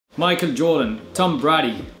Michael Jordan, Tom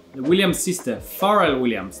Brady, the Williams sister, Pharrell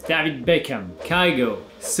Williams, David Beckham, Kygo.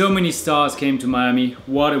 So many stars came to Miami.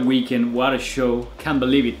 What a weekend, what a show. Can't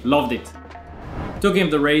believe it, loved it. Talking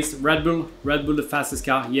of the race, Red Bull the fastest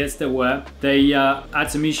car. Yes, they were. They had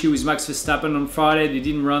some issue with Max Verstappen on Friday. They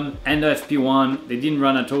didn't run end of FP1. They didn't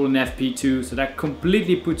run at all in FP2. So that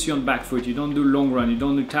completely puts you on back foot. You don't do long run. You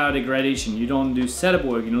don't do tire degradation. You don't do setup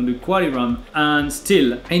work. You don't do quali run. And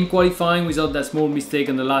still, in qualifying, without that small mistake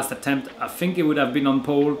on the last attempt, I think it would have been on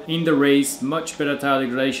pole. In the race, much better tire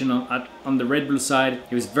degradation on the Red Bull side.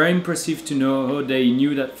 It was very impressive to know how they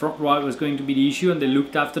knew that front right was going to be the issue and they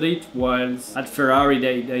looked after it, whilst at Ferrari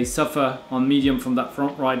they suffer on medium from that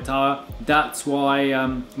front right tire. That's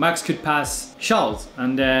why Max could pass Charles,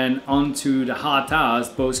 and then onto the hard tires.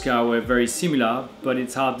 Both cars were very similar, but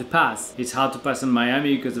it's hard to pass. It's hard to pass in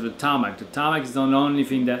Miami because of the tarmac. The tarmac is the only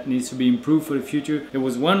thing that needs to be improved for the future. There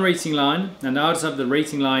was one racing line, and outside the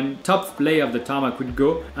racing line, top layer of the tarmac would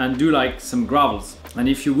go and do like some gravels. And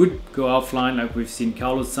if you would go offline, like we've seen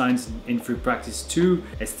Carlos Sainz in free practice 2,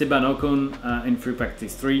 Esteban Ocon in free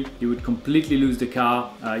practice 3, you would completely lose the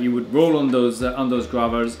car. You would roll on those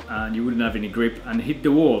gravels and you wouldn't have any grip and hit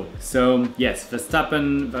the wall. So yes,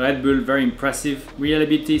 Verstappen, Red Bull, very impressive.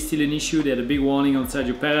 Reliability is still an issue. They had a big warning on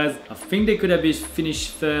Sergio Perez. I think they could have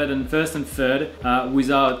finished first and third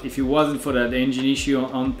without, if it wasn't for the engine issue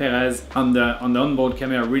on Perez. On the onboard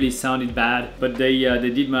camera really sounded bad, but they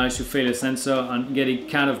did manage to fail a sensor and get it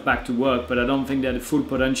kind of back to work, but I don't think they had the full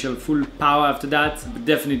potential, full power after that. But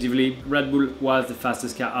definitively Red Bull was the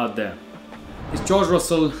fastest car out there. Is George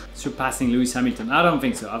Russell surpassing Lewis Hamilton? I don't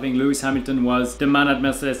think so. I think Lewis Hamilton was the man at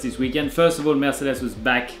Mercedes this weekend. First of all, Mercedes was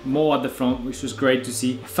back more at the front, which was great to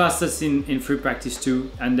see. Fastest in free practice 2,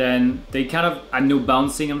 and then they kind of had no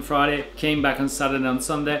bouncing on Friday, came back on Saturday and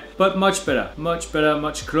Sunday, but much better,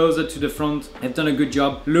 much closer to the front. They've done a good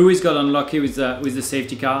job. Lewis got unlucky with the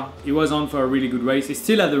safety car. He was on for a really good race. He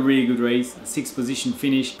still had a really good race, a 6th position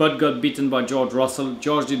finish, but got beaten by George Russell.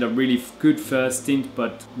 George did a really good first stint,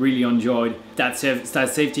 but really enjoyed that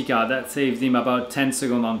safety car. That saved him about 10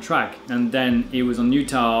 seconds on track, and then he was on new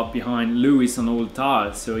tire behind Lewis on old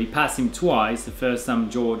tires, so he passed him twice. The first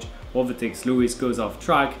time George overtakes Lewis, goes off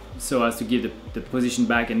track so as to give the position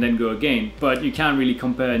back and then go again. But you can't really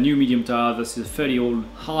compare a new medium tire versus a 30-year-old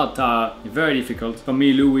hard tire. Very difficult. For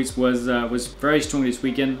me, Lewis was very strong this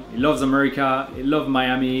weekend. He loves America, he loved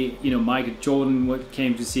Miami. You know, Michael Jordan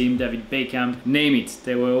came to see him, David Beckham, name it.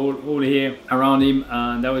 They were all here around him,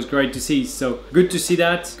 and that was great to see. So good to see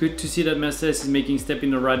that. Good to see that Mercedes is making a step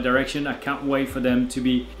in the right direction. I can't wait for them to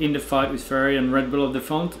be in the fight with Ferrari and Red Bull at the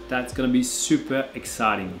front. That's gonna be super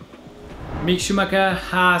exciting. Mick Schumacher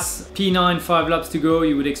has P9, 5 laps to go.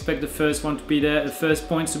 You would expect the first one to be there, the first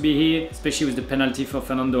points to be here, especially with the penalty for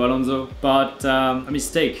Fernando Alonso. But a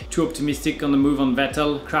mistake, too optimistic on the move on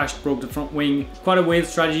Vettel, crashed, broke the front wing. Quite a weird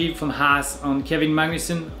strategy from Haas on Kevin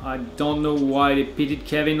Magnussen. I don't know why they pitted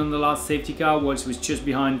Kevin on the last safety car, whilst he was just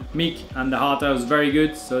behind Mick, and the hard tire was very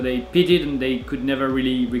good, so they pitted and they could never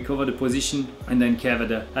really recover the position. And then Kev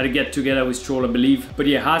had a get together with Stroll, I believe. But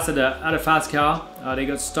yeah, Haas had a fast car. They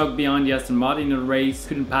got stuck behind the Aston Martin in the race,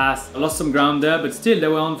 couldn't pass, lost some ground there, but still they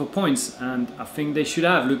were on for points, and I think they should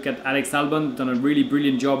have. Look at Alex Albon, done a really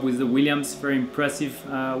brilliant job with the Williams. Very impressive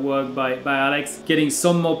work by Alex, getting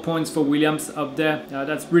some more points for Williams up there.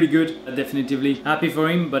 That's really good. Definitively happy for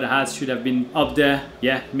him, but Haas should have been up there.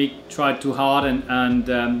 Yeah, Mick tried too hard, and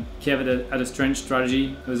Kev had a strange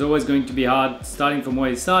strategy. It was always going to be hard starting from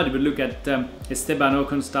where he started, but look at Esteban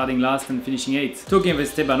Ocon starting last and finishing 8th. Talking of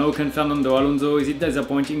Esteban Ocon, Fernando Alonso, is it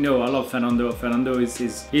disappointing? No, I love Fernando. Fernando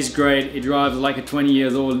is great. He drives like a 20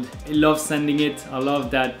 years old. He loves sending it. I love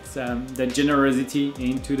that generosity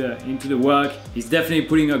into the work. He's definitely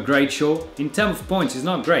putting a great show. In terms of points, he's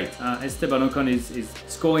not great. Esteban Ocon is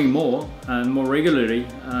scoring more and more regularly,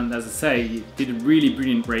 and as I say, he did a really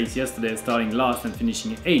brilliant race yesterday, starting last and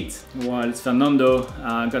finishing 8th. Whilst Fernando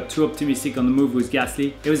got too optimistic on the move with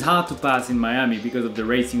Gasly. It was hard to pass in Miami because of the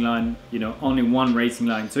racing line, you know, only one racing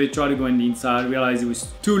line. So he tried to go in the inside, realized it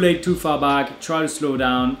was too late, too far back, tried to slow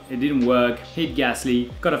down, it didn't work, hit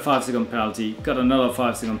Gasly, got a 5-second penalty, got another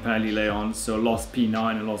 5-second penalty later on, so lost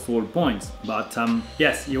P9 and lost all points. But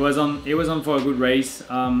yes, he was on for a good race.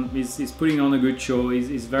 He's putting on a good show.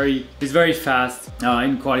 He's very fast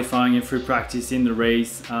in qualifying, in free practice, in the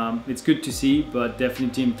race. It's good to see, but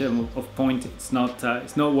definitely in terms of point, it's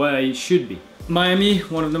not where he should be. Miami,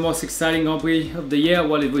 one of the most exciting Grand Prix of the year.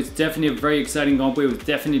 Well, it was definitely a very exciting Grand Prix. It was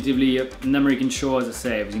definitely an American show, as I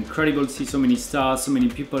say. It was incredible to see so many stars, so many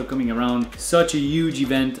people coming around. Such a huge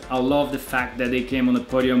event. I love the fact that they came on the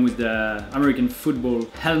podium with the American football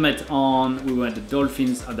helmet on. We were at the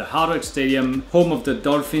Dolphins at the Hard Rock Stadium, home of the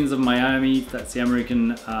Dolphins of Miami. That's the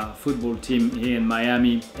American football team here in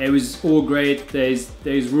Miami. It was all great. There's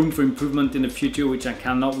room for improvement in the future, which I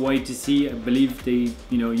cannot wait to see. I believe they,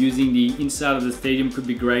 using the inside of the stadium could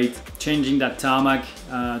be great. Changing that tarmac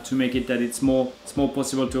to make it that it's more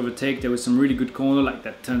possible to overtake. There was some really good corner, like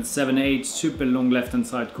that turn 7-8, super long left-hand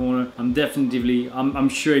side corner. I'm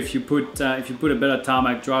sure if you put a better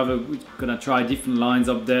tarmac, driver is gonna try different lines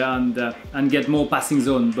up there and get more passing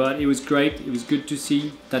zone. But it was great. It was good to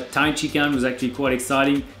see. That tight chicane was actually quite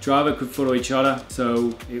exciting. Driver could follow each other,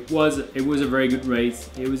 so it was a very good race.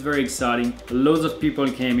 It was very exciting. Loads of people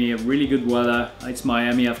came here. Really good weather. It's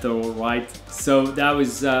Miami after all, right? So that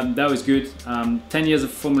was good. 10 years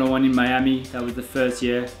of Formula One in Miami. That was the first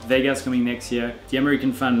year. Vegas coming next year. The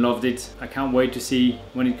American fan loved it. I can't wait to see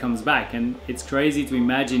when it comes back. And it's crazy to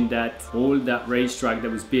imagine that all that racetrack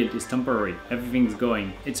that was built is temporary. Everything's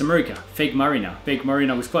going. It's America. Fake marina. Fake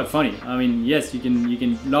marina was quite funny. I mean, yes, you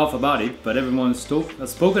can laugh about it, but everyone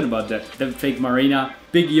has spoken about that. The fake marina.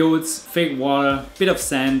 Big yachts, fake water, bit of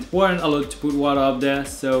sand. Weren't allowed to put water up there,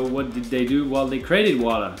 so what did they do? Well, they created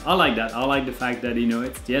water. I like that. I like the fact that,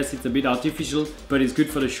 it's a bit artificial, but it's good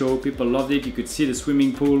for the show. People loved it. You could see the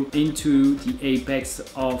swimming pool into the apex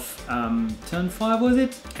of turn 5, was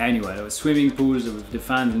it? Anyway, there were swimming pools. The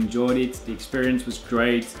fans enjoyed it. The experience was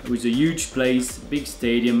great. It was a huge place, big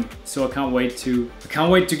stadium. So I can't wait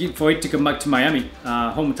for it to come back to Miami,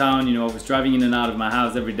 hometown. I was driving in and out of my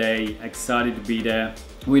house every day. Excited to be there.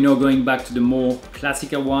 We're now going back to the more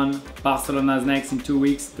classical one. Barcelona's next in 2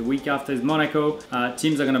 weeks. The week after is Monaco.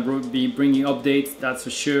 Teams are going to be bringing updates, that's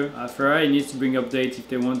for sure. Ferrari needs to bring updates if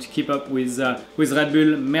they want to keep up with Red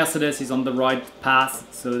Bull. Mercedes is on the right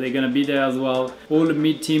path, so they're going to be there as well. All the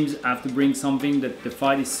mid teams have to bring something. That the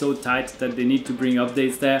fight is so tight that they need to bring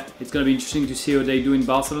updates there. It's going to be interesting to see what they do in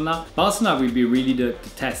Barcelona. Barcelona will be really the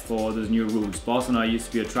test for those new rules. Barcelona used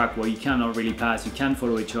to be a track where you cannot really pass, you can't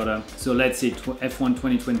follow each other. So let's see, F1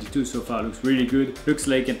 2022 so far looks really good. Looks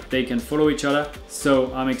like they can follow each other.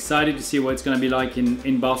 So I'm excited to see what it's going to be like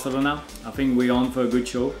in Barcelona. I think we're on for a good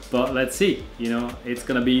show, but let's see. It's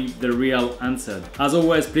going to be the real answer. As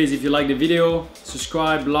always, please, if you like the video,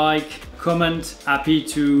 subscribe, like, comment. Happy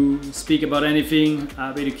to speak about anything.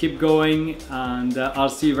 Happy to keep going, and I'll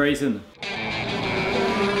see you very soon.